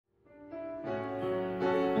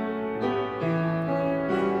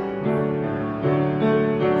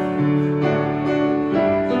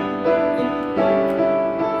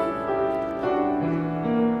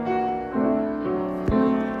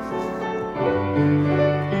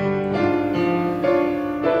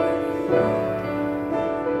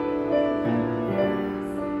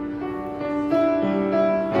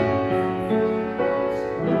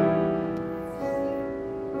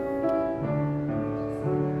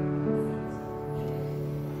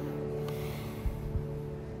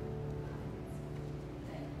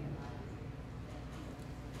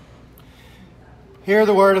Hear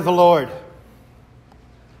the word of the Lord.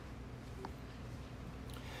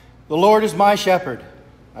 The Lord is my shepherd,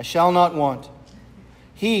 I shall not want.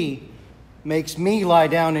 He makes me lie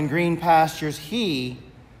down in green pastures. He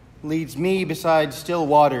leads me beside still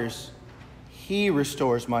waters. He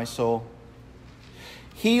restores my soul.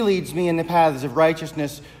 He leads me in the paths of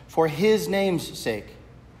righteousness for his name's sake.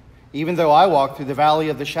 Even though I walk through the valley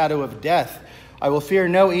of the shadow of death, I will fear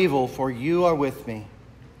no evil, for you are with me.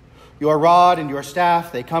 Your rod and your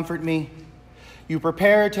staff, they comfort me. You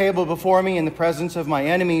prepare a table before me in the presence of my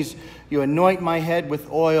enemies. You anoint my head with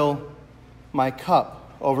oil. My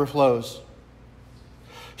cup overflows.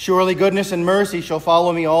 Surely goodness and mercy shall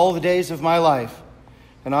follow me all the days of my life,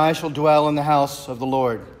 and I shall dwell in the house of the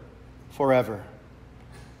Lord forever.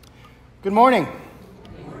 Good morning.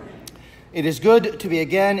 Good morning. It is good to be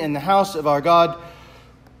again in the house of our God.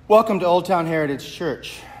 Welcome to Old Town Heritage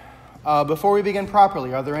Church. Before we begin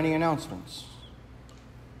properly, are there any announcements?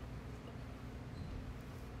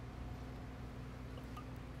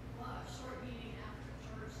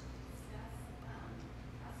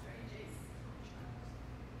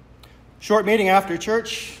 Short meeting after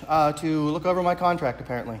church to look over my contract,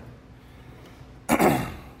 apparently.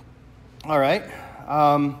 All right.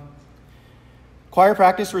 Choir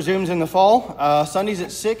practice resumes in the fall. Sundays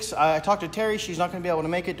at 6. I talked to Terry. She's not going to be able to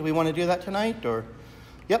make it. Do we want to do that tonight? Or?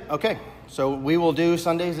 Yep, okay. So we will do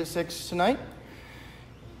Sundays at 6 tonight.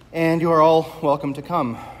 And you are all welcome to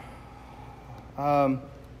come.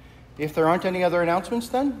 If there aren't any other announcements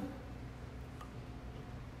then?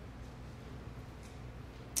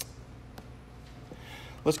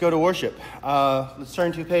 Let's go to worship. Let's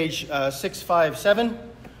turn to page 657.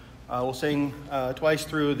 We'll sing twice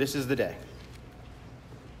through This Is the Day.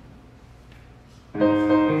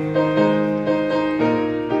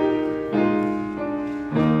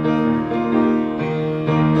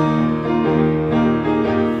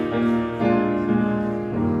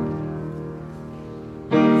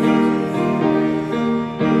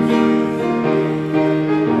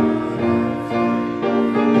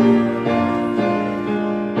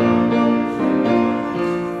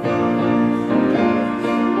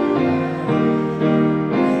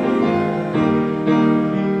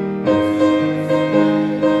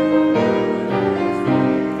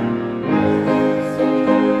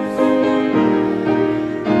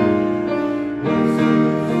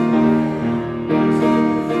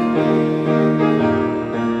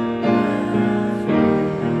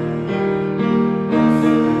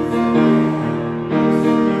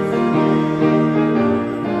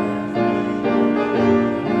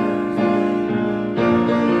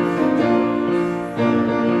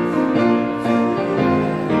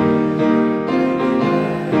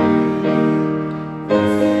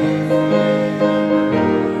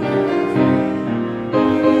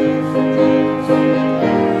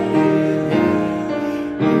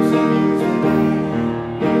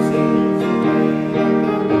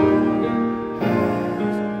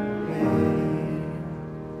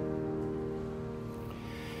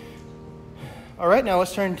 Now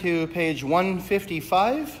let's turn to page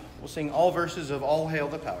 155. We'll sing all verses of All Hail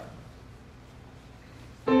the Power.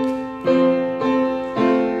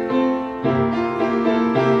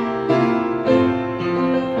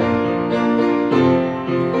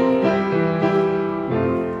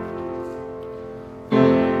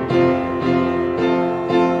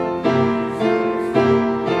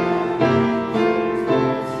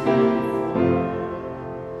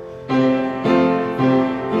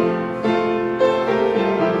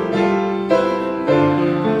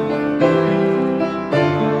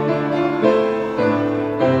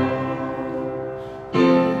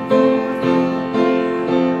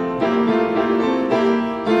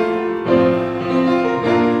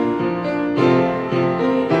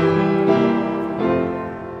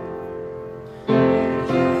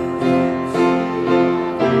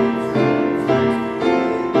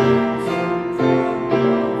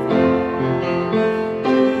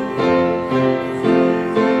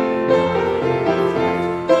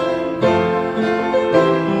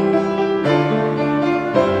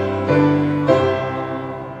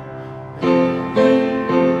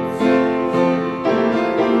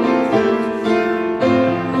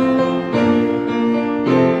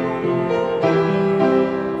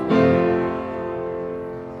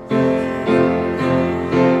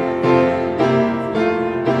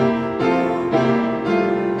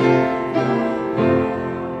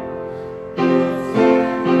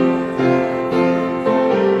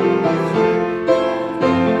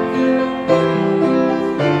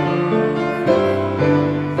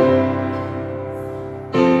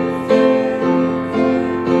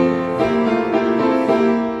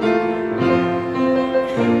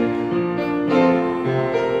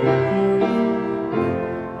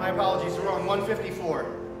 from 154.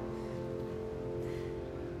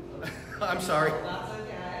 I'm sorry. That's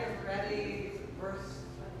okay. Ready?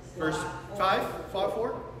 Verse 5?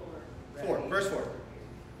 4? 4. Verse 4.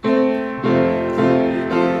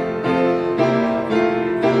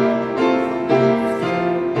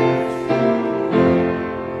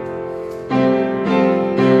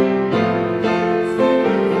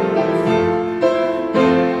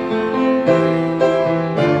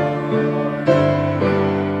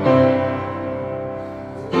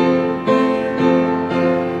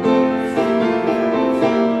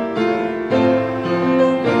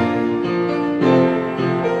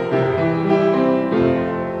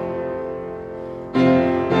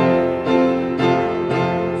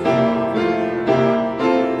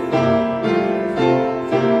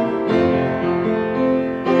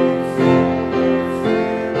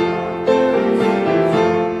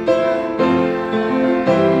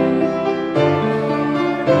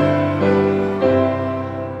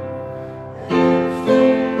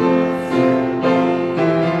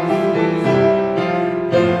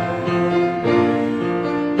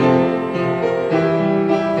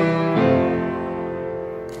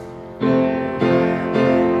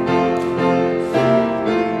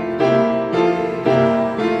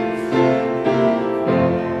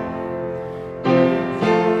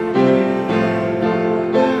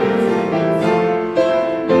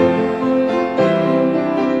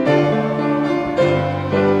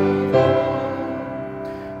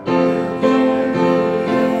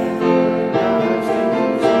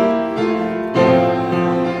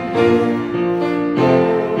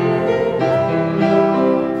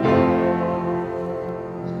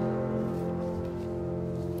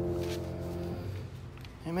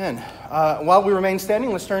 While we remain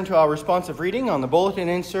standing, let's turn to our responsive reading on the bulletin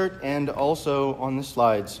insert and also on the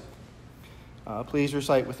slides. Please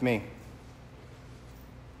recite with me.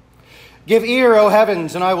 Give ear, O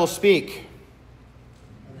heavens, and I will speak.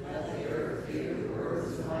 Let the earth hear the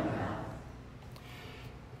words of my mouth.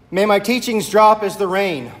 May my teachings drop as the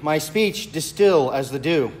rain, my speech distill as the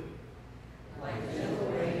dew. Like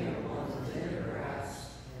gentle rain upon the tender grass,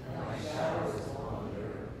 and like showers upon the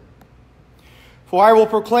earth. For I will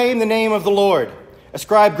proclaim the name of the Lord,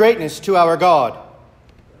 ascribe greatness to our God.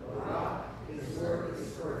 The rock, his work is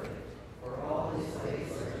perfect, for all his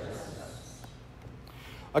ways are justice.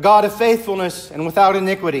 A God of faithfulness and without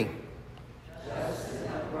iniquity. Just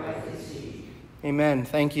and upright is he. Amen.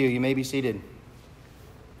 Thank you. You may be seated.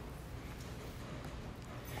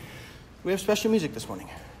 We have special music this morning.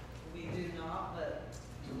 We do not, but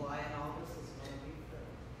July and August is going to be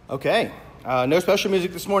good. Okay. No special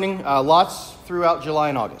music this morning. Lots throughout July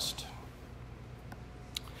and August.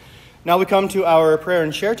 Now we come to our prayer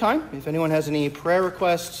and share time. If anyone has any prayer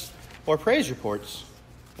requests or praise reports,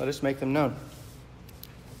 let us make them known.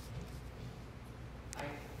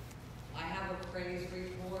 I have a praise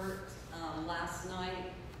report. Last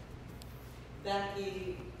night,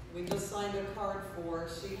 Becky, we just signed a card for her.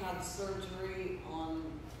 She had surgery on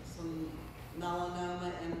some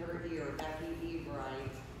melanoma in her ear, Becky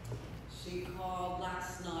Ebright. She called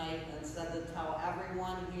last night and said to tell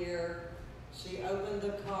everyone here. She opened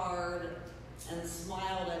the card and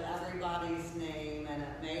smiled at everybody's name, and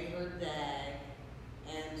it made her day.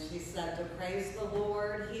 And she said to praise the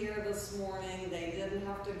Lord here this morning. They didn't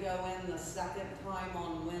have to go in the second time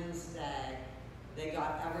on Wednesday. They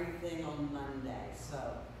got everything on Monday. So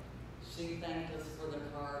she thanked us for the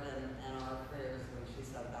card and our prayers, and she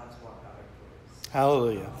said that's what God approves.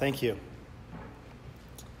 Hallelujah. Thank you.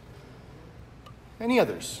 Any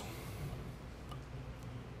others?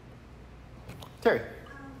 Terry.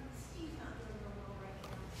 Steve's not doing real well right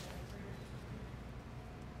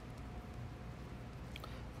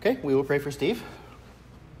now, Okay, we will pray for Steve.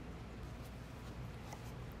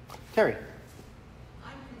 Terry.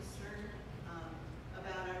 I'm concerned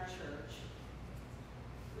about our church.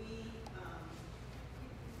 We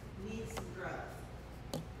need some growth.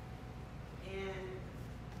 And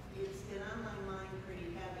it's been on my mind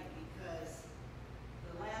pretty heavy because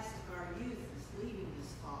the last of our youth is leaving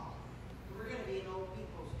this fall. We're going to be an old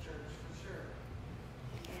people's church for sure.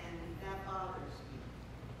 And that bothers me.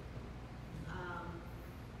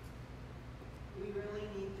 We really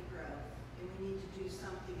need the growth, and we need to do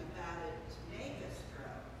something about it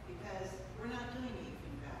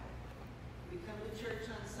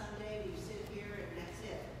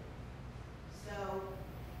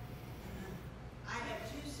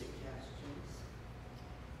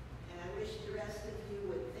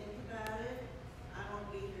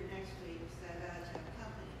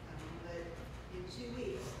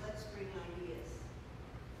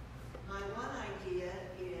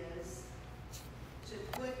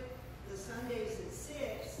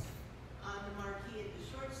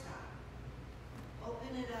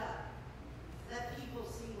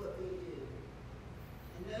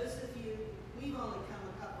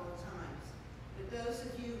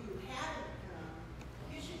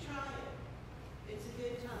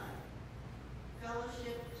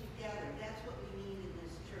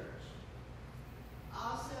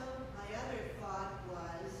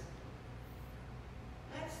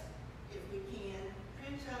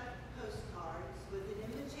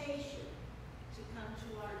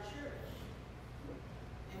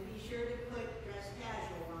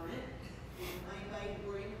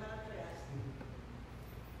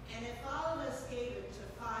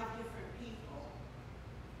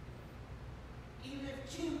even if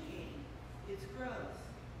 2 came, it's growth.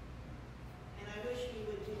 And I wish we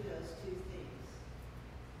would do those 2 things.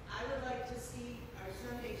 I would like to see our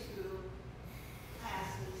Sunday school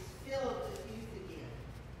classes filled with youth again.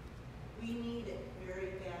 We need it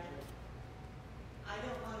very badly. I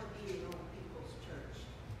don't want to be an old people's church.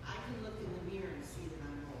 I can look in the mirror and see that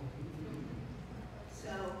I'm old.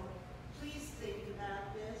 So please think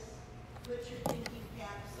about this. Put your thinking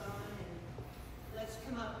caps on and let's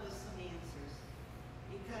come up with some answers.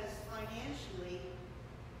 Because financially,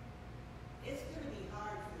 it's going to be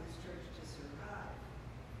hard for this church to survive.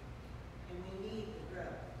 And we need the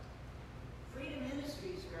growth. Freedom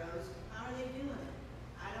Ministries grows. How are they doing it?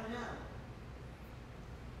 I don't know.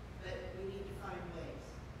 But we need to find ways.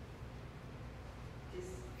 Is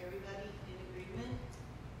everybody in agreement?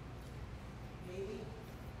 Maybe?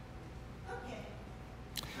 Okay.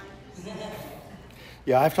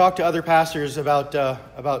 Yeah, I've talked to other pastors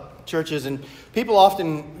about churches, and people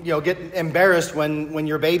often, get embarrassed when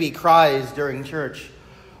your baby cries during church.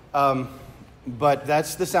 But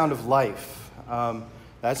that's the sound of life.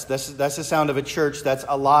 That's the sound of a church that's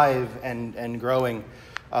alive and growing.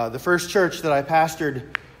 The first church that I pastored,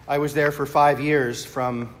 I was there for 5 years,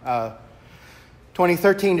 from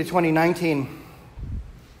 2013 to 2019.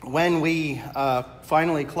 When we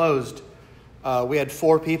finally closed, we had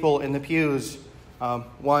 4 people in the pews,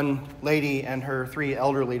 1 lady and her 3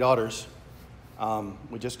 elderly daughters.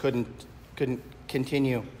 We just couldn't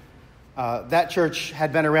continue. That church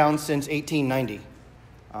had been around since 1890.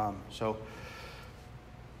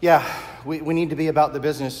 We need to be about the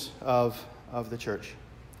business of the church.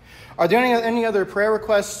 Are there any other prayer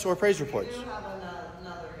requests or praise reports? We do have another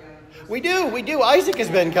young person. We do. Isaac has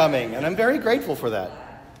been coming, and I'm very grateful for that.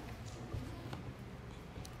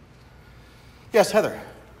 Yes, Heather.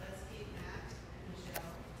 Let's keep Matt and Michelle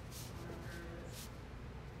on our prayer list.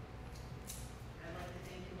 I'd like to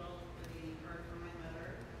thank you all for the card for my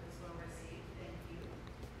mother. It was well received. Thank you.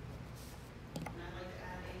 And I'd like to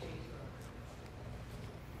add AJ to our prayer list.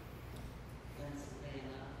 And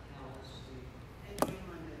Savannah, Howard Street. And join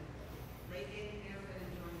London. Late getting there, but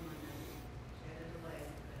enjoying London. She had a delay,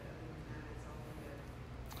 but other than that, it's all been good.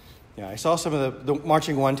 Yeah, I saw some of the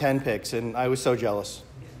Marching 110 pics, and I was so jealous.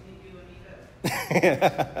 Yes, me too, Anita. She read the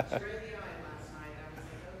eye last night. I was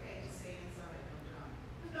like, okay, just stay inside,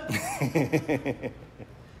 don't jump. It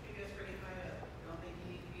goes pretty high up. Don't think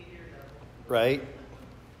you need to be here, though. Right?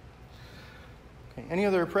 Okay. Any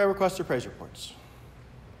other prayer requests or praise reports?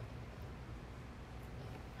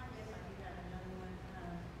 I guess I do have another one.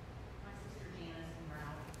 My sister Janice and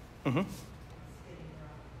Ralph Mm-hmm. is getting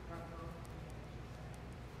rough.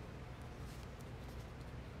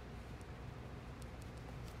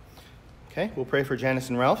 Okay, we'll pray for Janice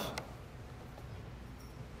and Ralph.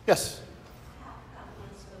 Yes. Got one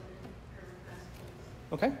spoken prayer request,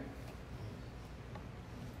 please. Okay.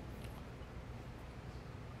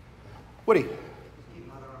 Woody. Keep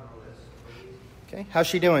mother on the list, please. Okay, how's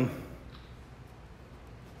she doing?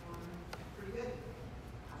 Pretty good.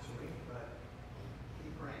 Sweet, but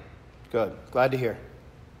keep praying. Good. Glad to hear.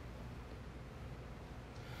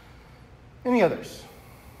 Any others?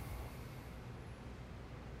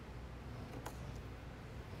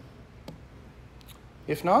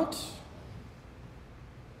 If not,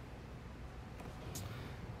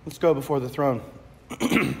 let's go before the throne.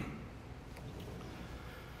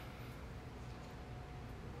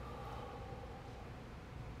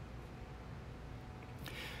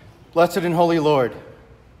 Blessed and holy Lord,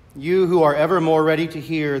 you who are ever more ready to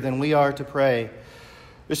hear than we are to pray,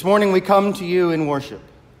 this morning we come to you in worship.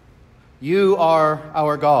 You are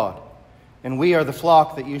our God, and we are the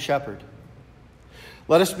flock that you shepherd.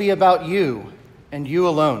 Let us be about you and you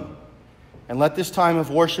alone, and let this time of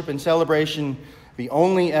worship and celebration be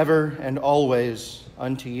only ever and always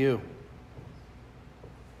unto you.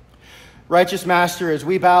 Righteous Master, as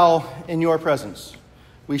we bow in your presence,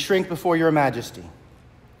 we shrink before your majesty.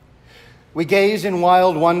 We gaze in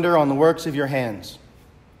wild wonder on the works of your hands.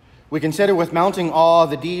 We consider with mounting awe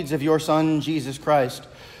the deeds of your Son, Jesus Christ,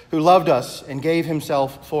 who loved us and gave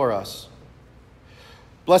himself for us.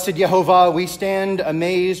 Blessed Jehovah, we stand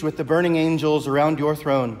amazed with the burning angels around your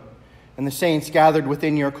throne and the saints gathered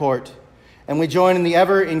within your court, and we join in the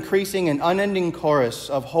ever-increasing and unending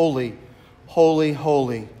chorus of Holy, Holy,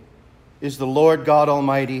 Holy is the Lord God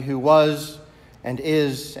Almighty, who was and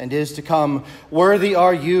is to come. Worthy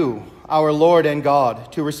are you, our Lord and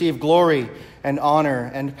God, to receive glory and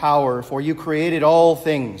honor and power, for you created all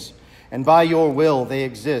things, and by your will they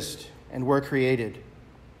exist and were created.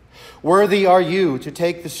 Worthy are you to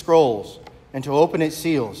take the scrolls and to open its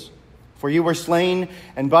seals, For you were slain,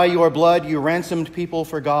 and by your blood you ransomed people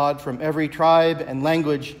for God from every tribe and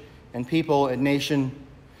language and people and nation.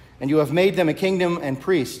 And you have made them a kingdom and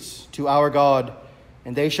priests to our God,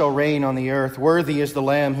 and they shall reign on the earth. Worthy is the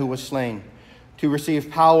Lamb who was slain, to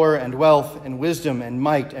receive power and wealth and wisdom and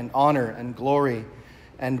might and honor and glory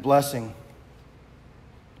and blessing.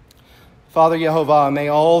 Father Yehovah, may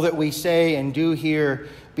all that we say and do here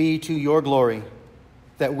be to your glory,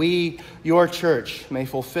 that we, your church, may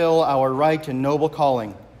fulfill our right and noble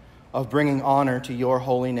calling of bringing honor to your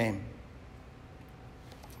holy name.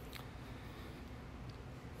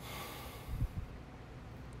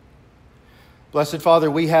 Blessed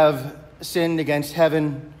Father, we have sinned against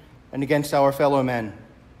heaven and against our fellow men.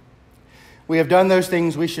 We have done those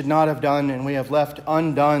things we should not have done, and we have left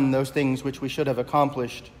undone those things which we should have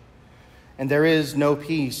accomplished. And there is no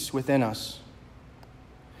peace within us.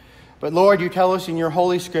 But Lord, you tell us in your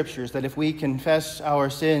holy scriptures that if we confess our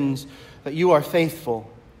sins, that you are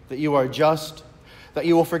faithful, that you are just, that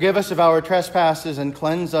you will forgive us of our trespasses and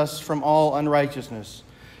cleanse us from all unrighteousness.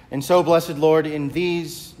 And so, blessed Lord, in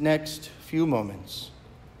these next few moments,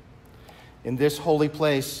 in this holy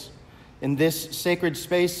place, in this sacred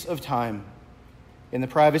space of time, in the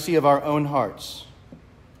privacy of our own hearts,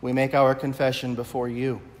 we make our confession before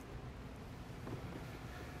you.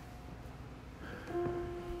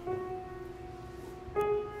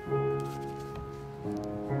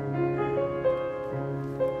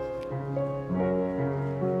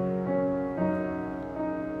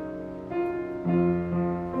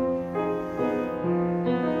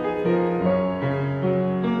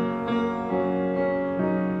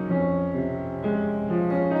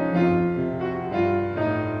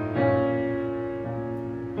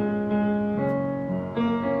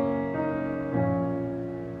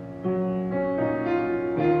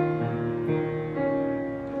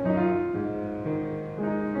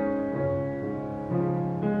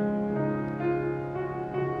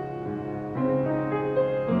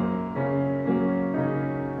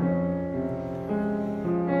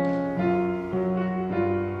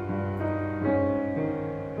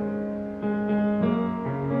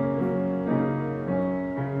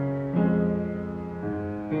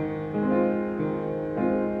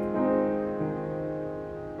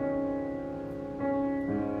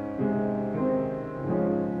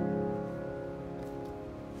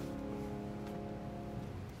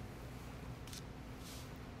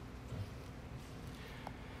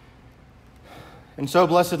 And so,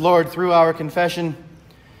 blessed Lord, through our confession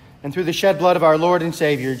and through the shed blood of our Lord and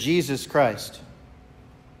Savior, Jesus Christ,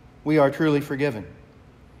 we are truly forgiven.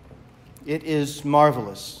 It is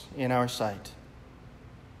marvelous in our sight.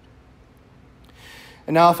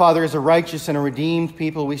 And now, Father, as a righteous and a redeemed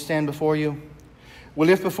people, we stand before you. We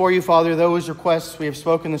lift before you, Father, those requests we have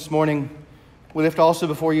spoken this morning. We lift also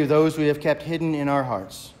before you those we have kept hidden in our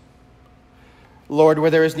hearts. Lord,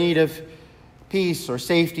 where there is need of peace or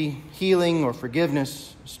safety, healing or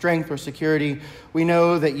forgiveness, strength or security, we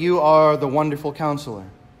know that you are the wonderful counselor.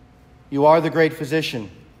 You are the great physician.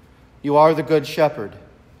 You are the good shepherd.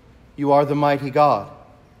 You are the mighty God.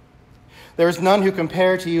 There is none who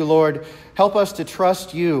compare to you, Lord. Help us to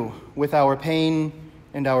trust you with our pain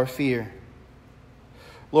and our fear.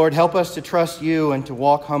 Lord, help us to trust you and to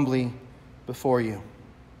walk humbly before you.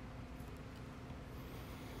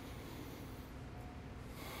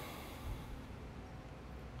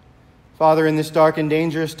 Father, in this dark and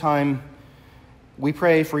dangerous time, we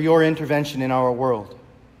pray for your intervention in our world.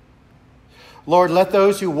 Lord, let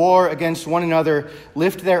those who war against one another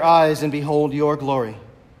lift their eyes and behold your glory.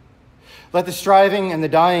 Let the striving and the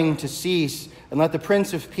dying to cease, and let the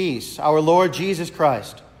Prince of Peace, our Lord Jesus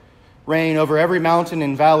Christ, reign over every mountain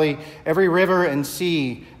and valley, every river and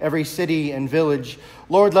sea, every city and village.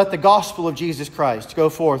 Lord, let the gospel of Jesus Christ go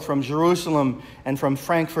forth from Jerusalem and from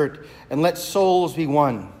Frankfurt, and let souls be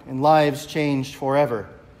won and lives changed forever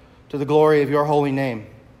to the glory of your holy name.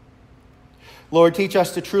 Lord, teach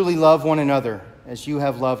us to truly love one another as you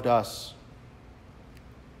have loved us.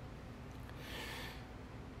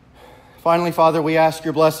 Finally, Father, we ask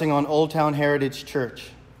your blessing on Old Town Heritage Church,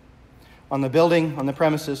 on the building, on the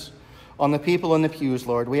premises, on the people in the pews,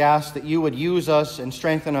 Lord. We ask that you would use us and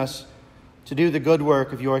strengthen us to do the good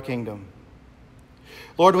work of your kingdom.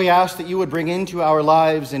 Lord, we ask that you would bring into our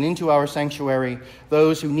lives and into our sanctuary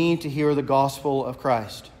those who need to hear the gospel of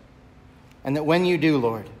Christ. And that when you do,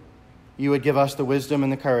 Lord, you would give us the wisdom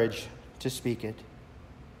and the courage to speak it.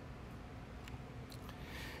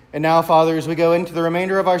 And now, Father, as we go into the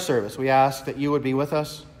remainder of our service, we ask that you would be with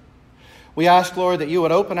us. We ask, Lord, that you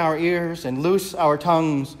would open our ears and loose our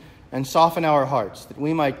tongues and soften our hearts, that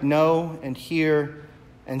we might know and hear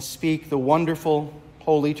and speak the wonderful,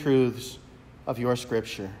 holy truths of your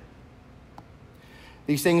Scripture.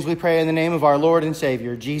 These things we pray in the name of our Lord and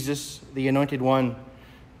Savior, Jesus, the Anointed One,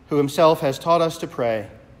 who himself has taught us to pray,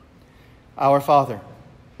 Our Father,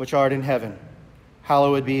 which art in heaven,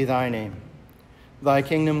 hallowed be thy name. Thy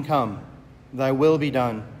kingdom come, thy will be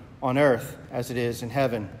done, on earth as it is in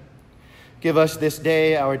heaven. Give us this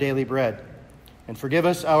day our daily bread, and forgive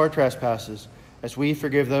us our trespasses, as we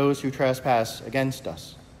forgive those who trespass against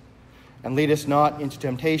us. And lead us not into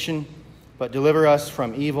temptation, but deliver us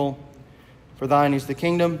from evil. For thine is the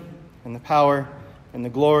kingdom, and the power, and the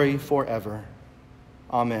glory forever.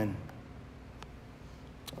 Amen.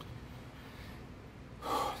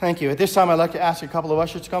 Thank you. At this time, I'd like to ask a couple of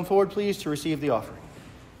ushers to come forward, please, to receive the offering.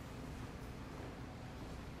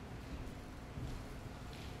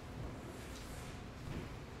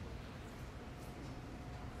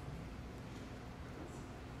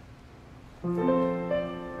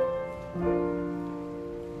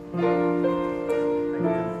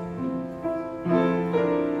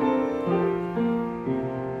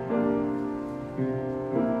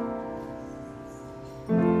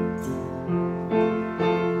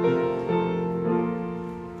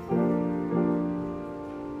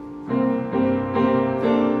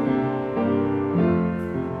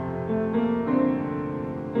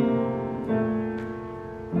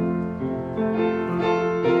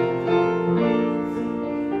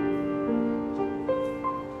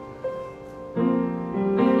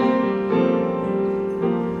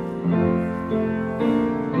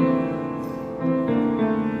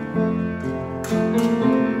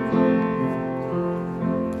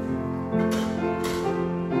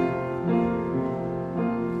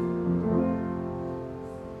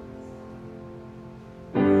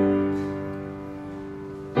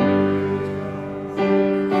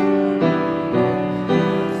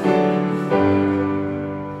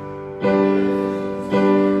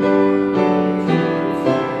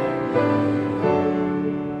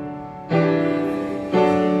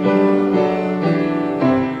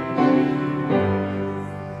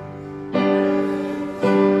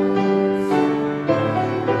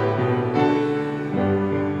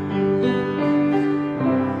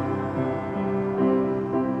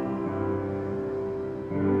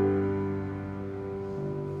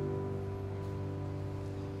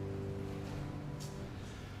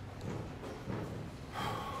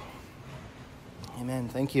 Amen.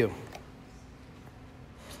 Thank you.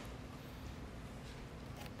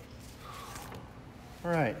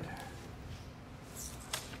 All right.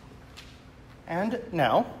 And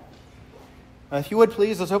now, if you would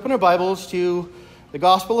please, let's open our Bibles to the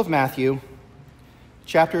Gospel of Matthew,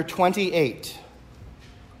 chapter 28,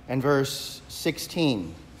 and verse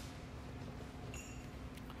 16.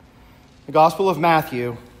 The Gospel of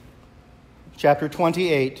Matthew, chapter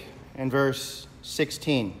 28, and verse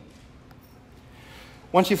 16.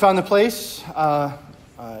 Once you've found the place,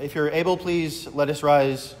 if you're able, please let us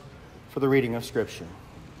rise for the reading of Scripture.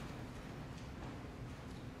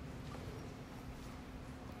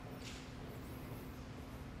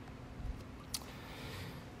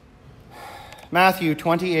 Matthew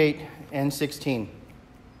 28 and 16.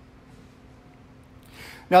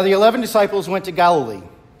 Now the 11 disciples went to Galilee,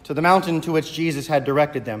 to the mountain to which Jesus had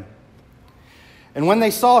directed them. And when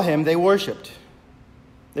they saw him, they worshipped.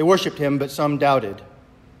 They worshipped him, but some doubted.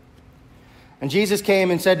 And Jesus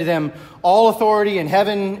came and said to them, All authority in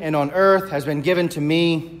heaven and on earth has been given to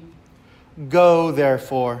me. Go,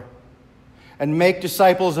 therefore, and make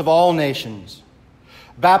disciples of all nations,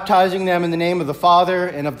 baptizing them in the name of the Father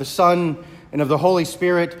and of the Son and of the Holy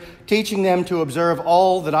Spirit, teaching them to observe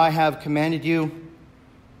all that I have commanded you.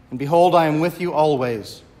 And behold, I am with you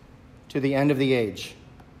always, to the end of the age.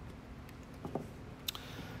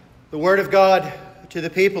 The word of God to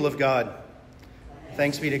the people of God.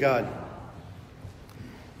 Thanks be to God.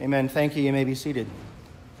 Amen. Thank you. You may be seated.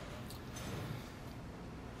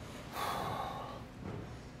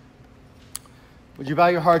 Would you bow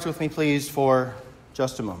your hearts with me, please, for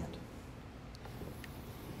just a moment?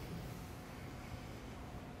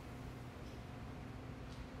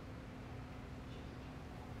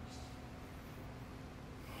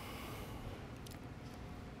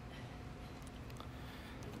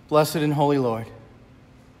 Blessed and holy Lord,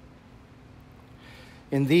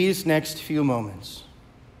 in these next few moments,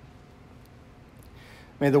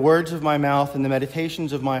 may the words of my mouth and the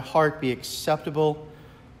meditations of my heart be acceptable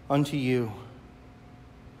unto you.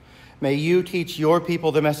 May you teach your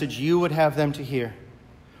people the message you would have them to hear,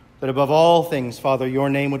 that above all things, Father, your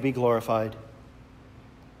name would be glorified.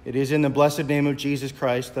 It is in the blessed name of Jesus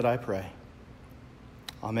Christ that I pray.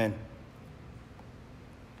 Amen.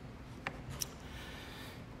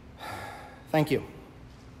 Thank you.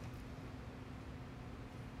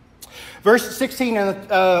 Verse 16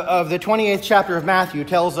 of the 28th chapter of Matthew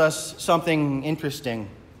tells us something interesting.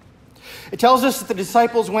 It tells us that the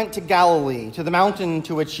disciples went to Galilee, to the mountain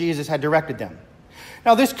to which Jesus had directed them.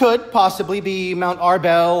 Now, this could possibly be Mount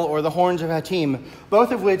Arbel or the Horns of Hattim,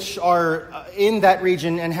 both of which are in that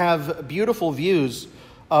region and have beautiful views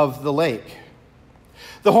of the lake.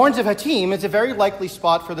 The Horns of Hattim is a very likely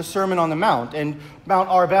spot for the Sermon on the Mount, and Mount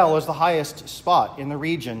Arbel is the highest spot in the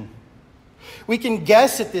region. We can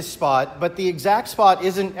guess at this spot, but the exact spot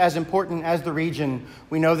isn't as important as the region.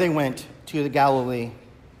 We know they went to the Galilee.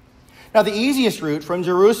 Now, the easiest route from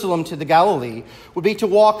Jerusalem to the Galilee would be to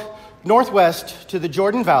walk northwest to the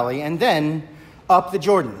Jordan Valley and then up the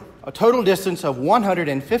Jordan, a total distance of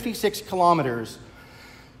 156 kilometers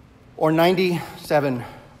or 97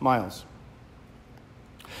 miles.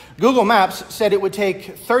 Google Maps said it would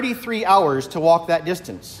take 33 hours to walk that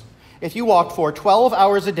distance. If you walked for 12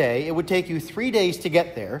 hours a day, it would take you 3 days to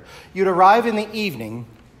get there. You'd arrive in the evening,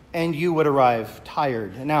 and you would arrive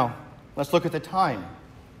tired. And now, let's look at the time.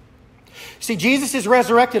 See, Jesus is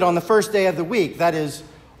resurrected on the first day of the week, that is,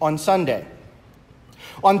 on Sunday.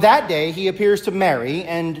 On that day, he appears to Mary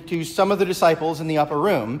and to some of the disciples in the upper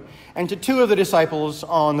room, and to two of the disciples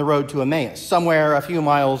on the road to Emmaus, somewhere a few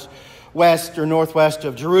miles west or northwest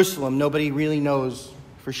of Jerusalem. Nobody really knows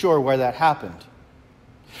for sure where that happened.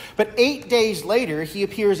 But 8 days later, he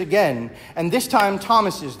appears again, and this time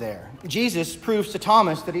Thomas is there. Jesus proves to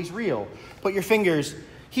Thomas that he's real. Put your fingers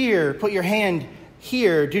here, put your hand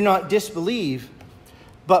here. Do not disbelieve,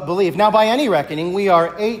 but believe. Now, by any reckoning, we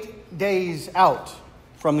are 8 days out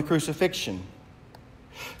from the crucifixion.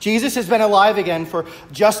 Jesus has been alive again for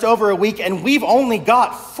just over a week, and we've only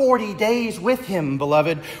got 40 days with him,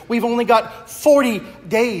 beloved. We've only got 40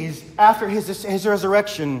 days after his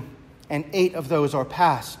resurrection, and 8 of those are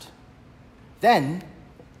past. Then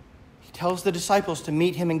he tells the disciples to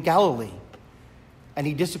meet him in Galilee, and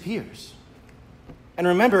he disappears. And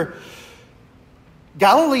remember,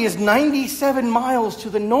 Galilee is 97 miles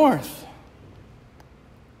to the north.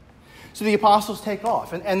 So the apostles take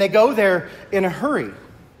off, and they go there in a hurry.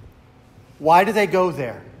 Why do they go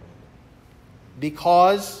there?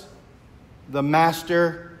 Because the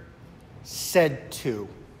Master said to.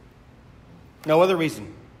 No other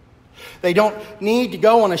reason. They don't need to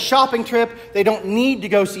go on a shopping trip. They don't need to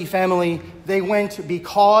go see family. They went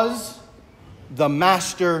because the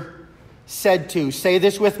Master said to. Say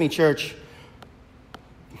this with me, church.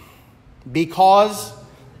 Because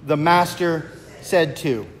the Master said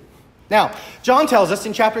to. Now, John tells us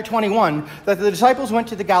in chapter 21 that the disciples went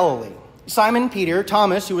to the Galilee. Simon Peter,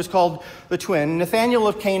 Thomas, who was called the twin, Nathanael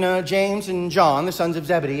of Cana, James and John, the sons of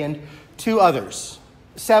Zebedee, and 2 others.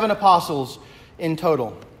 7 apostles in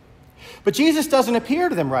total. But Jesus doesn't appear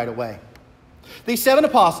to them right away. These 7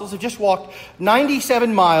 apostles have just walked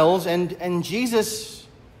 97 miles, and Jesus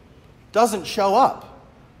doesn't show up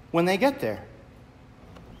when they get there.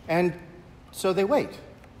 And so they wait.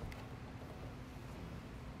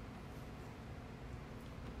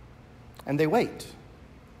 And they wait.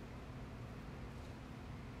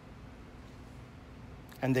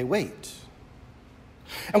 And they wait.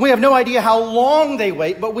 And we have no idea how long they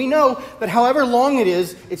wait, but we know that however long it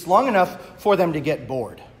is, it's long enough for them to get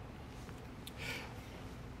bored.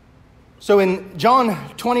 So in John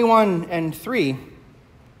 21:3,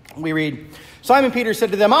 we read, Simon Peter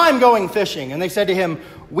said to them, I'm going fishing. And they said to him,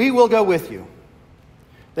 we will go with you.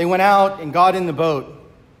 They went out and got in the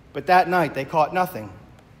boat, but that night they caught nothing.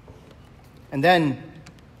 And then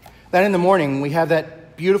in the morning, we have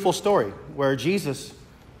that beautiful story where Jesus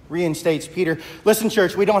reinstates Peter. Listen,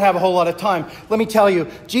 church, we don't have a whole lot of time. Let me tell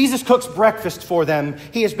you, Jesus cooks breakfast for them.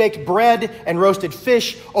 He has baked bread and roasted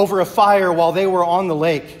fish over a fire while they were on the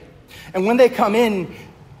lake. And when they come in,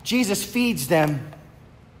 Jesus feeds them.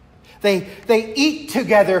 They eat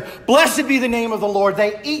together. Blessed be the name of the Lord.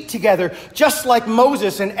 They eat together, just like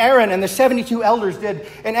Moses and Aaron and the 72 elders did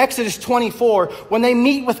in Exodus 24. When they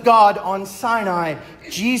meet with God on Sinai,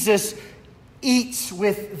 Jesus eats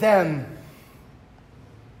with them.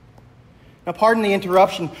 Now, pardon the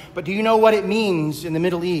interruption, but do you know what it means in the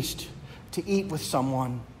Middle East to eat with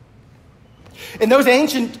someone? In those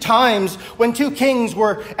ancient times, when 2 kings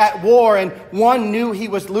were at war and one knew he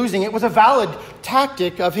was losing, it was a valid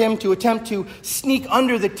tactic of him to attempt to sneak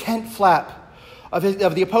under the tent flap of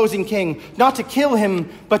the opposing king, not to kill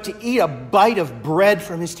him, but to eat a bite of bread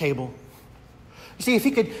from his table. You see, if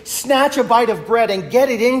he could snatch a bite of bread and get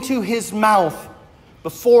it into his mouth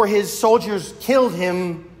before his soldiers killed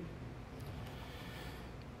him,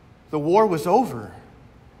 the war was over.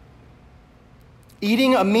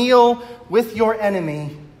 Eating a meal with your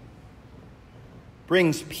enemy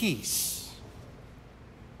brings peace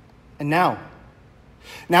And now,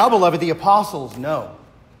 beloved, the apostles know.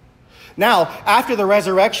 Now, after the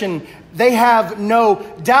resurrection, they have no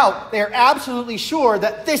doubt. They're absolutely sure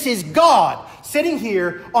that this is God sitting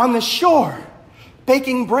here on the shore,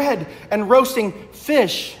 baking bread and roasting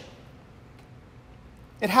fish.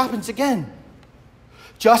 It happens again.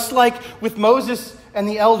 Just like with Moses and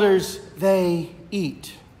the elders, they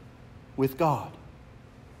eat with God.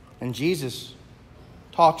 And Jesus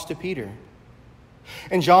talks to Peter.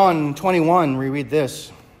 In John 21, we read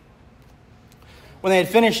this. When they had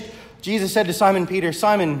finished, Jesus said to Simon Peter,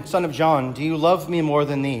 "Simon, son of John, do you love me more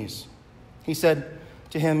than these?" He said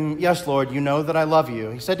to him, "Yes, Lord, you know that I love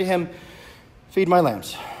you." He said to him, "Feed my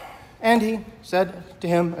lambs." And he said to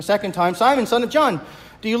him a second time, "Simon, son of John,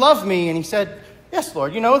 do you love me?" And he said, "Yes,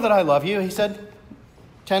 Lord, you know that I love you." He said,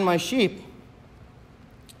 "Tend my sheep."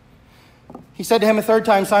 He said to him a third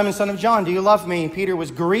time, "Simon, son of John, do you love me?" Peter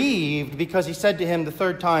was grieved because he said to him the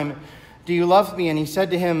third time, "Do you love me?" And he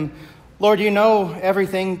said to him, "Lord, you know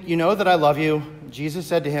everything. You know that I love you." Jesus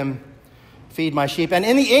said to him, "Feed my sheep." And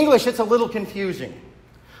in the English, it's a little confusing.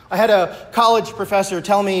 I had a college professor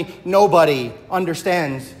tell me nobody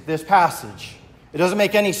understands this passage. It doesn't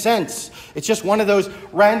make any sense. It's just one of those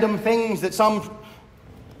random things that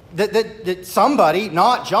somebody,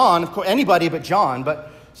 not John, of course, anybody but John, but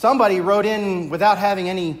somebody wrote in without having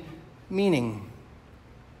any meaning.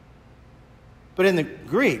 But in the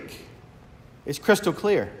Greek, it's crystal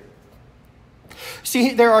clear.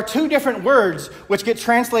 See, there are two different words which get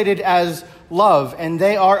translated as love, and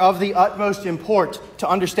they are of the utmost import to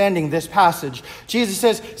understanding this passage. Jesus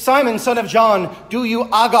says, "Simon, son of John, do you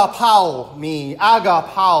agapao me?"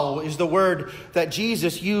 Agapao is the word that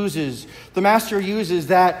Jesus uses. The Master uses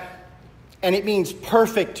that, and it means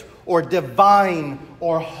perfect or divine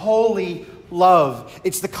or holy love.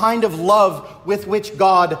 It's the kind of love with which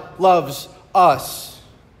God loves us.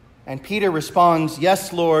 And Peter responds,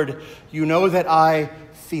 "Yes, Lord, you know that I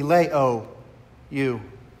phileo you."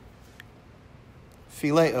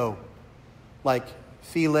 Phileo, like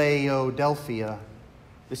Philadelphia,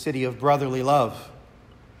 the city of brotherly love.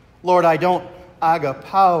 Lord, I don't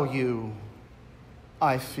agapao you,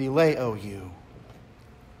 I phileo you.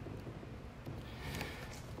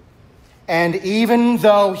 And even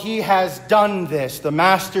though he has done this, the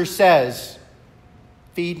Master says,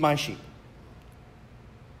 "Feed my sheep."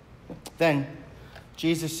 Then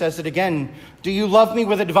Jesus says it again, "Do you love me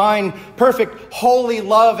with a divine, perfect, holy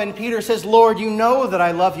love?" And Peter says, "Lord, you know that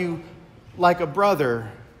I love you like a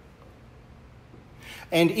brother."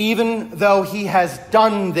 And even though he has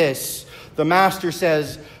done this, the Master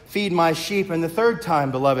says, "Feed my sheep." And the third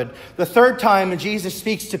time, beloved, the third time Jesus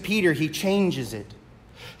speaks to Peter, he changes it.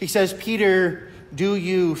 He says, "Peter, do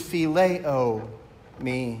you phileo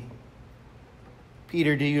me?"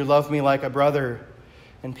 Peter, do you love me like a brother?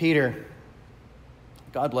 And Peter,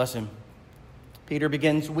 God bless him, Peter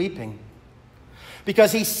begins weeping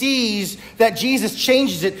because he sees that Jesus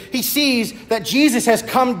changes it. He sees that Jesus has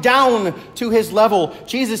come down to his level.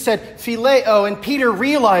 Jesus said, "Phileo," and Peter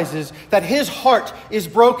realizes that his heart is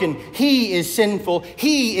broken. He is sinful.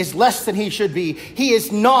 He is less than he should be. He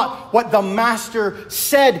is not what the Master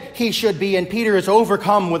said he should be. And Peter is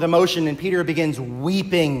overcome with emotion, and Peter begins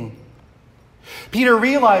weeping. Peter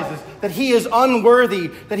realizes that he is unworthy,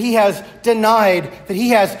 that he has denied, that he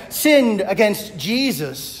has sinned against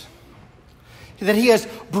Jesus, that he has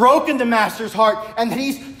broken the Master's heart, and that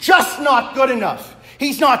he's just not good enough.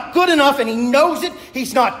 He's not good enough, and he knows it.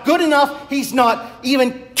 He's not good enough. He's not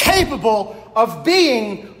even capable of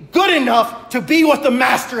being good enough to be what the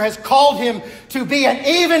Master has called him to be. And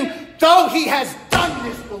even though he has done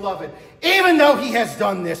this, beloved, even though he has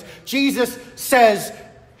done this, Jesus says,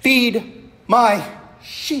 "Feed my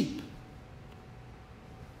sheep."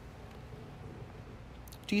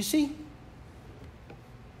 Do you see?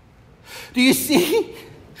 Do you see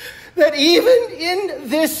that even in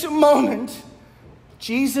this moment,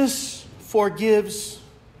 Jesus forgives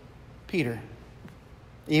Peter?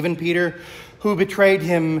 Even Peter, who betrayed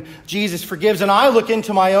him, Jesus forgives. And I look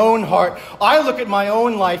into my own heart. I look at my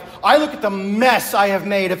own life. I look at the mess I have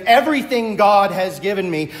made of everything God has given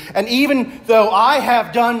me. And even though I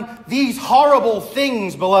have done these horrible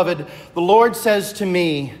things, beloved, the Lord says to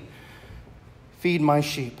me, "Feed my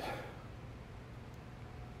sheep."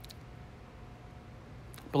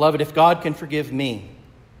 Beloved, if God can forgive me,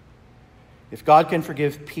 if God can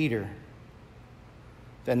forgive Peter,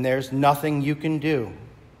 then there's nothing you can do.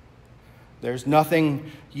 There's nothing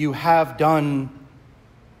you have done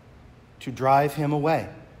to drive him away.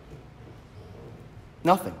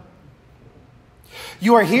 Nothing.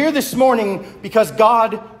 You are here this morning because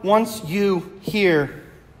God wants you here.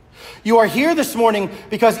 You are here this morning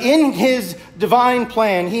because in his divine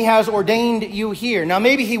plan, he has ordained you here. Now,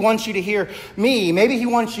 maybe he wants you to hear me. Maybe he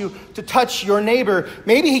wants you to touch your neighbor.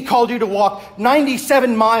 Maybe he called you to walk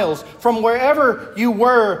 97 miles from wherever you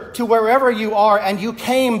were to wherever you are. And you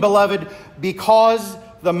came, beloved, because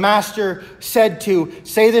the Master said to.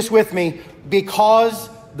 Say this with me. Because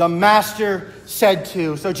the Master said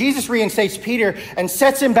to. So Jesus reinstates Peter and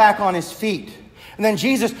sets him back on his feet. And then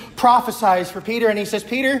Jesus prophesies for Peter, and he says,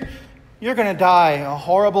 Peter, you're going to die a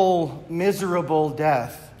horrible, miserable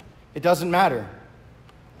death. It doesn't matter.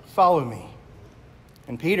 Follow me.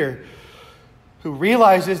 And Peter, who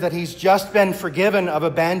realizes that he's just been forgiven of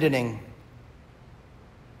abandoning.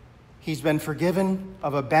 He's been forgiven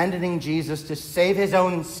of abandoning Jesus to save his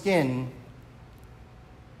own skin.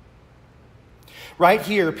 Right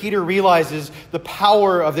here, Peter realizes the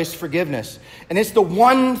power of this forgiveness. And it's the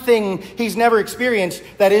one thing he's never experienced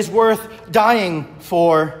that is worth dying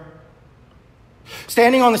for.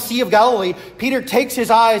 Standing on the Sea of Galilee, Peter takes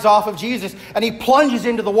his eyes off of Jesus and he plunges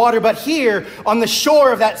into the water. But here, on the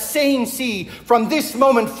shore of that same sea, from this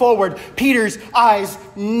moment forward, Peter's eyes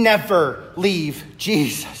never leave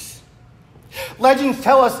Jesus. Legends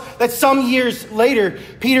tell us that some years later,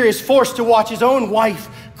 Peter is forced to watch his own wife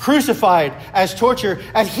crucified as torture,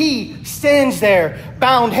 and he stands there,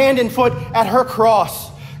 bound hand and foot at her cross,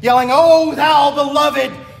 yelling, "Oh, thou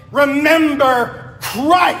beloved, remember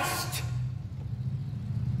Christ."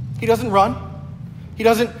 He doesn't run. He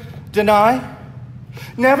doesn't deny.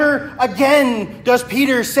 Never again does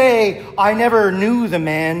Peter say, "I never knew the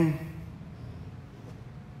man."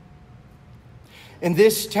 In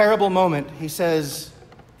this terrible moment, he says,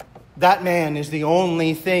 that man is the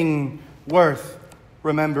only thing worth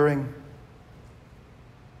remembering.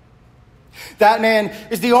 That man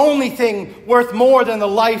is the only thing worth more than the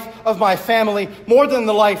life of my family, more than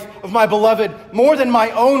the life of my beloved, more than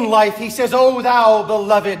my own life. He says, "Oh, thou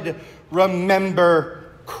beloved, remember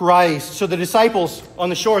Christ." So the disciples on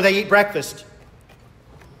the shore, they eat breakfast.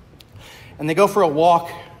 And they go for a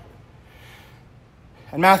walk.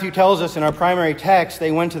 And Matthew tells us in our primary text,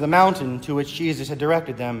 they went to the mountain to which Jesus had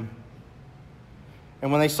directed them.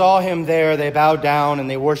 And when they saw him there, they bowed down and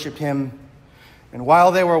they worshiped him. And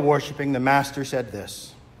while they were worshiping, the Master said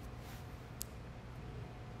this: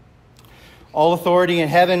 "All authority in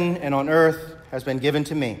heaven and on earth has been given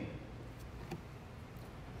to me.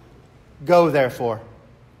 Go, therefore,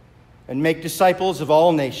 and make disciples of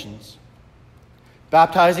all nations,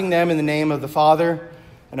 baptizing them in the name of the Father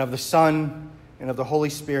and of the Son and of the Holy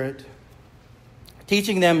Spirit,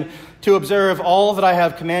 teaching them to observe all that I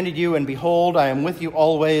have commanded you, and behold, I am with you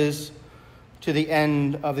always to the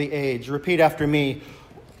end of the age." Repeat after me.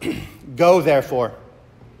 Go, therefore.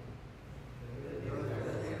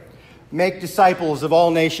 Make disciples of all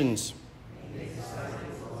nations.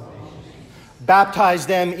 Baptize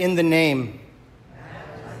them in the name.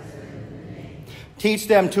 Teach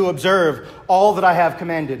them to observe all that I have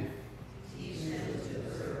commanded.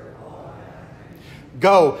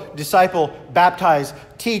 Go, disciple, baptize,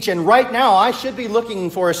 teach. And right now, I should be looking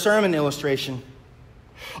for a sermon illustration.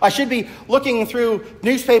 I should be looking through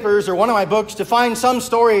newspapers or one of my books to find some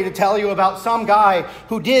story to tell you about some guy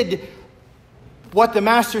who did what the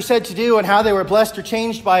Master said to do and how they were blessed or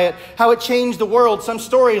changed by it, how it changed the world. Some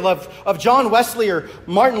story of John Wesley or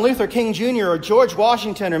Martin Luther King Jr. or George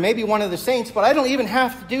Washington or maybe one of the saints. But I don't even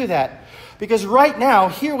have to do that. Because right now,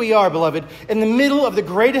 here we are, beloved, in the middle of the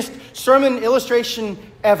greatest sermon illustration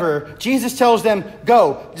ever. Jesus tells them,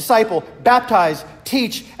 go, disciple, baptize,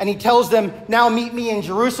 teach. And he tells them, now meet me in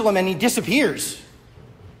Jerusalem. And he disappears.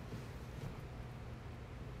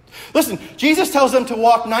 Listen, Jesus tells them to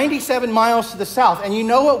walk 97 miles to the south. And you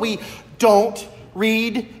know what we don't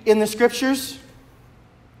read in the scriptures?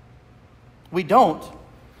 We don't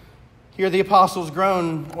hear the apostles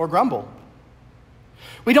groan or grumble.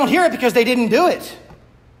 We don't hear it because they didn't do it.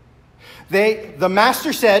 The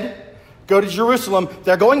Master said, go to Jerusalem.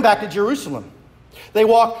 They're going back to Jerusalem. They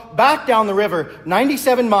walk back down the river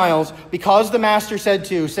 97 miles because the Master said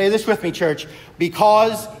to. Say this with me, church.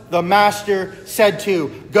 Because the Master said to.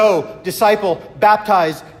 Go, disciple,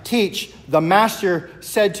 baptize, teach. The Master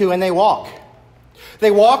said to, and they walk. They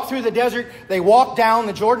walk through the desert. They walk down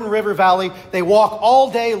the Jordan River Valley. They walk all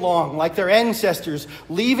day long like their ancestors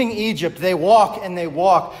leaving Egypt. They walk and they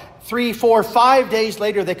walk. 3, 4, 5 days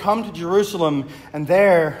later, they come to Jerusalem, and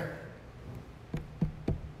there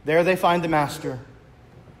they find the Master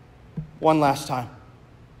one last time.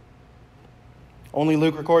 Only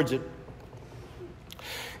Luke records it.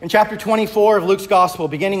 In chapter 24 of Luke's Gospel,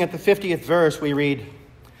 beginning at the 50th verse, we read,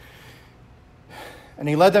 "And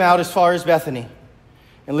he led them out as far as Bethany.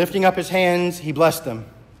 And lifting up his hands, he blessed them.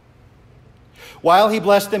 While he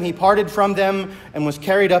blessed them, he parted from them and was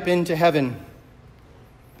carried up into heaven.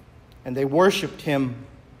 And they worshipped him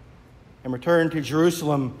and returned to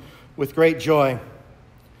Jerusalem with great joy,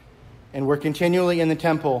 and were continually in the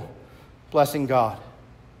temple blessing God.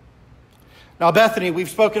 Now Bethany, we've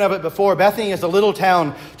spoken of it before. Bethany is a little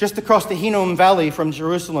town just across the Hinnom Valley from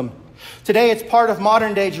Jerusalem. Today it's part of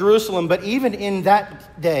modern-day Jerusalem, but even in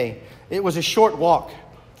that day, it was a short walk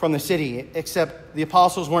from the city, except the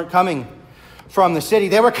apostles weren't coming from the city.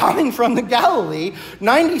 They were coming from the Galilee,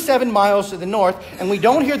 97 miles to the north, and we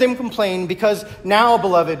don't hear them complain because now,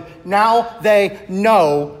 beloved, now they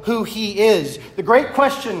know who he is. The great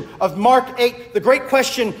question of Mark 8, the great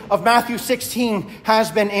question of Matthew 16 has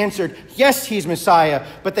been answered. Yes, he's Messiah,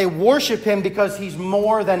 but they worship him because he's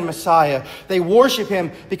more than Messiah. They worship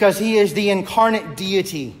him because he is the incarnate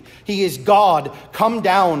deity. He is God, come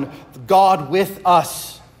down, God with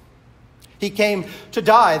us. He came to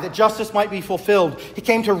die that justice might be fulfilled. He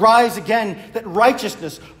came to rise again that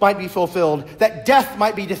righteousness might be fulfilled, that death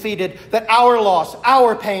might be defeated, that our loss,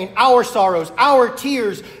 our pain, our sorrows, our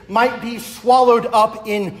tears might be swallowed up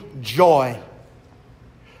in joy.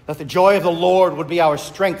 That the joy of the Lord would be our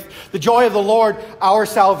strength. The joy of the Lord, our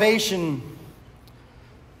salvation,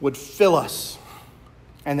 would fill us,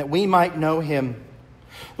 and that we might know him,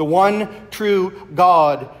 the one true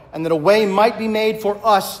God, and that a way might be made for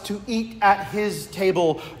us to eat at his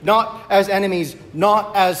table, not as enemies,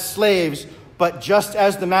 not as slaves, but just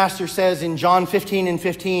as the Master says in John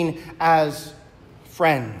 15:15, as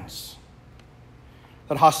friends.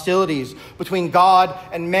 That hostilities between God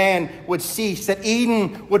and man would cease, that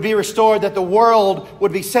Eden would be restored, that the world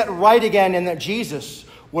would be set right again, and that Jesus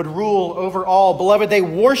would rule over all. Beloved, they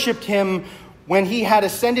worshipped him when he had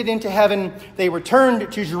ascended into heaven. They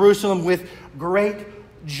returned to Jerusalem with great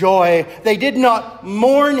joy. They did not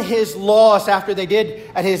mourn his loss after they did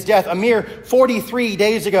at his death a mere 43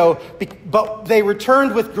 days ago, but they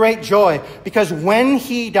returned with great joy because when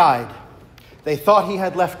he died, they thought he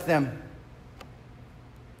had left them.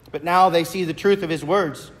 But now they see the truth of his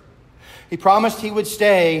words. He promised he would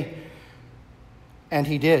stay, and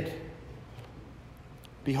he did.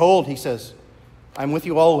 Behold, he says, I'm with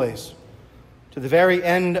you always, to the very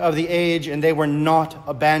end of the age, and they were not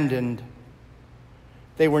abandoned.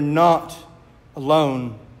 They were not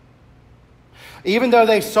alone. Even though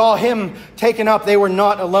they saw him taken up, they were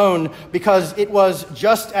not alone, because it was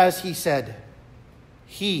just as he said.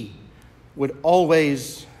 He would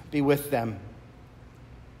always be with them.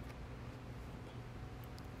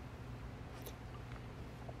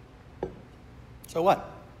 So what?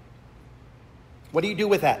 What do you do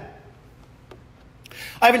with that?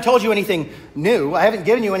 I haven't told you anything new. I haven't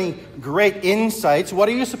given you any great insights. What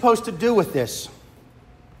are you supposed to do with this?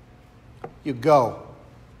 You go.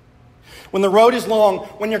 When the road is long,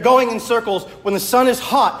 when you're going in circles, when the sun is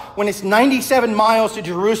hot, when it's 97 miles to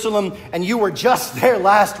Jerusalem and you were just there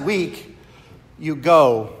last week, you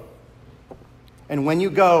go. And when you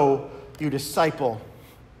go, you disciple.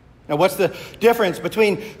 Now, what's the difference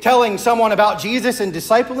between telling someone about Jesus and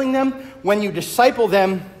discipling them? When you disciple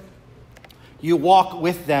them, you walk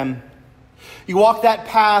with them. You walk that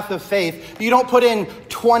path of faith. You don't put in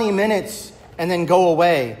 20 minutes and then go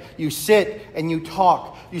away. You sit and you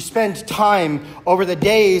talk. You spend time over the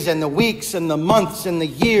days and the weeks and the months and the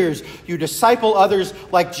years. You disciple others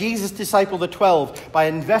like Jesus discipled the 12 by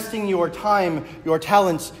investing your time, your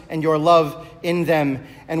talents, and your love in them.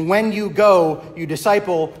 And when you go, you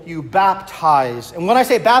disciple, you baptize. And when I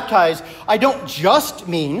say baptize, I don't just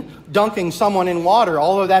mean dunking someone in water,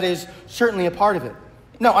 although that is certainly a part of it.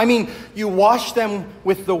 No, I mean you wash them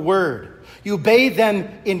with the word. You bathe them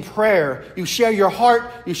in prayer. You share your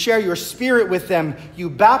heart. You share your spirit with them. You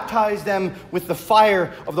baptize them with the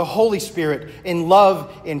fire of the Holy Spirit in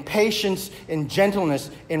love, in patience, in gentleness,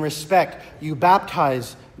 in respect. You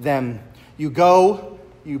baptize them. You go,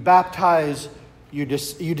 you baptize, you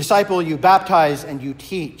disciple, you baptize, and you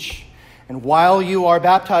teach. And while you are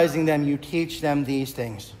baptizing them, you teach them these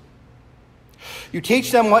things. You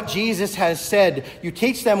teach them what Jesus has said. You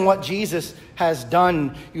teach them what Jesus has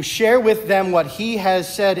done. You share with them what he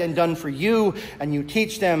has said and done for you, and you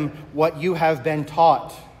teach them what you have been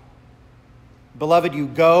taught. Beloved, you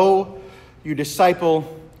go, you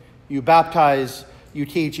disciple, you baptize, you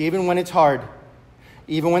teach, even when it's hard,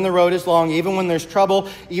 even when the road is long, even when there's trouble,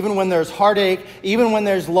 even when there's heartache, even when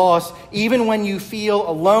there's loss, even when you feel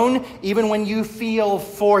alone, even when you feel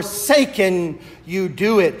forsaken, you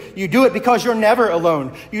do it. You do it because you're never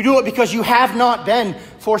alone. You do it because you have not been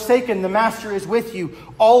forsaken. The Master is with you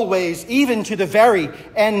always, even to the very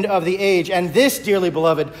end of the age. And this, dearly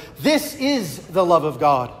beloved, this is the love of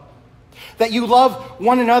God. that you love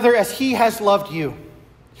one another as he has loved you,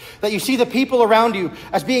 that you see the people around you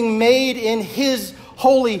as being made in his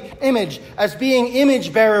holy image, as being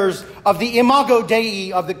image bearers of the imago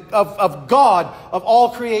Dei, of God, of all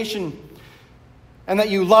creation, and that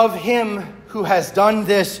you love him who has done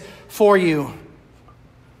this for you.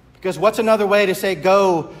 Because what's another way to say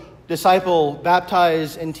go, disciple,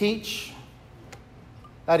 baptize, and teach?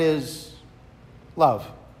 That is love.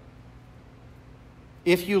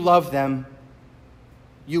 If you love them,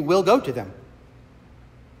 you will go to them.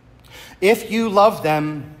 If you love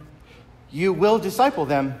them, you will disciple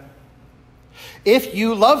them. If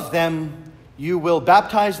you love them, you will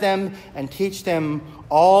baptize them and teach them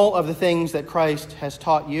all of the things that Christ has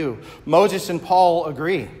taught you. Moses and Paul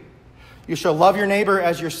agree. You shall love your neighbor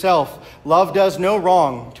as yourself. Love does no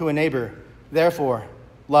wrong to a neighbor. Therefore,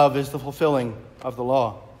 love is the fulfilling of the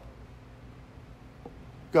law.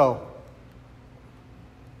 Go.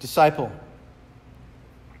 Disciple.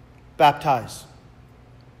 Baptize.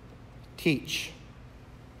 Teach.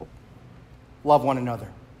 Love one another,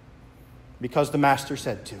 because the Master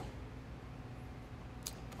said to.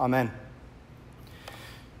 Amen.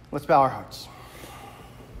 Let's bow our hearts.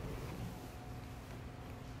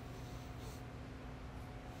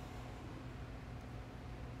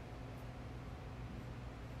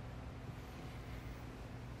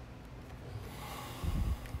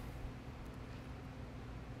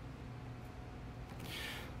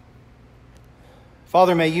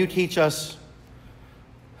 Father, may you teach us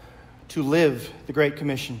to live the Great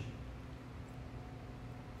Commission.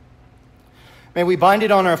 May we bind it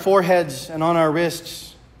on our foreheads and on our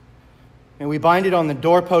wrists. May we bind it on the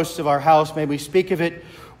doorposts of our house. May we speak of it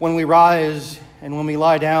when we rise and when we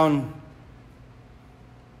lie down.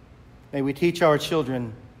 May we teach our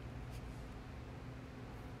children.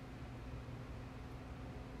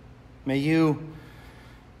 May you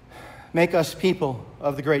make us people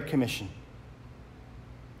of the Great Commission,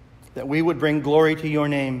 that we would bring glory to your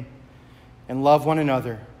name and love one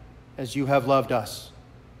another as you have loved us.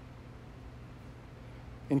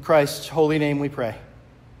 In Christ's holy name we pray.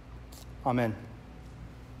 Amen.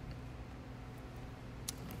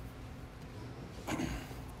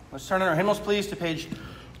 Let's turn in our hymnals, please, to page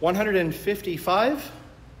 155.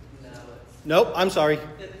 Nope, I'm sorry.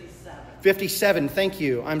 57. 57, thank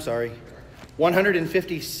you. I'm sorry.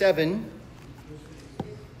 157.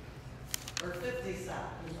 Or 57.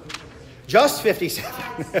 Just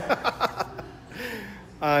 57.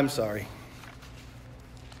 I'm sorry.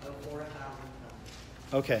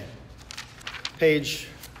 Okay. Page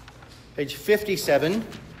 57,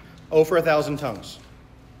 Oh for a Thousand Tongues.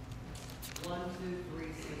 1, 2, 3,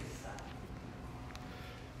 6,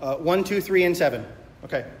 7. 1, 2, 3, and 7.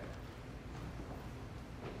 Okay.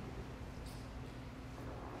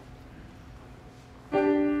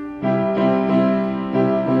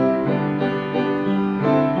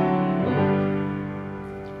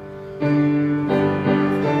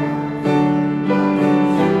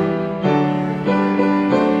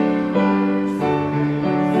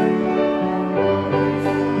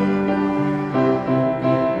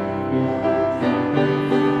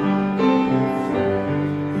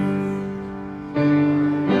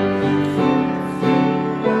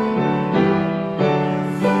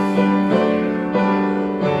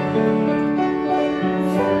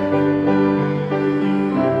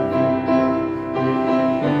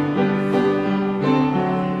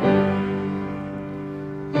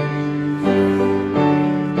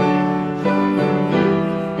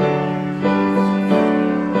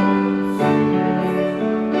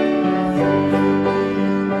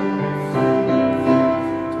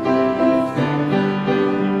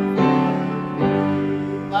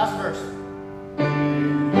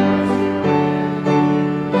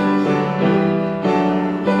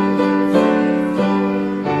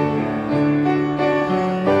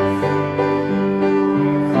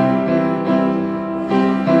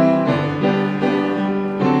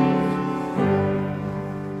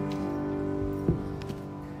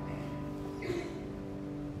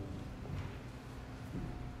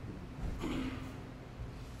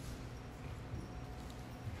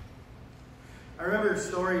 I remember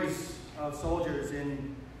stories of soldiers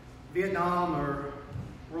in Vietnam or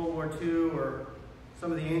World War II or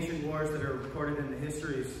some of the ancient wars that are recorded in the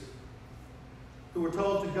histories, who were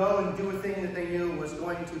told to go and do a thing that they knew was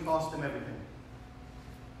going to cost them everything.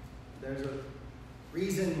 There's a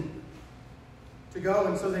reason to go,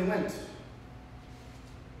 and so they went.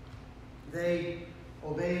 They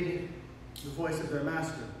obeyed the voice of their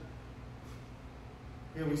master.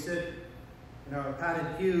 Here we sit in our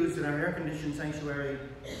padded pews in our air-conditioned sanctuary.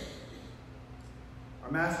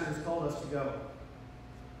 Our master has called us to go.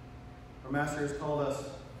 Our Master has called us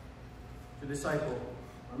to disciple.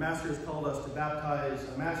 Our Master has called us to baptize.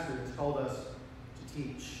 Our Master has called us to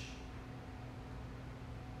teach.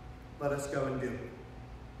 Let us go and do.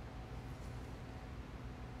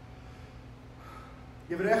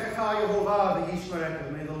 Yivrecha Yehovah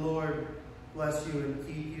v'yishmerecha. May the Lord bless you and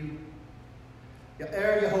keep you.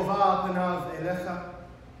 Ya'er Yehovah panav elecha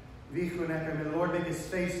v'yichunecha. May the Lord make his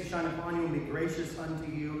face to shine upon you and be gracious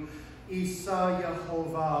unto you. Isa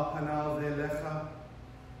Yehovah panav elecha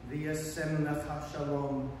v'yasem lecha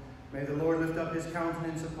shalom. May the Lord lift up his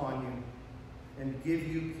countenance upon you and give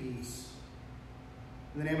you peace.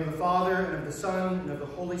 In the name of the Father, and of the Son, and of the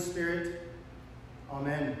Holy Spirit.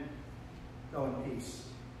 Amen. Go in peace.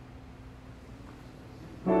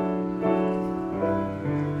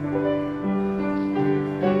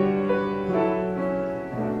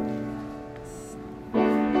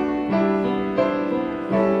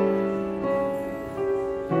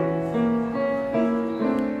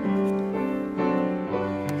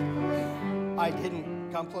 I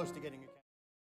didn't come close to getting a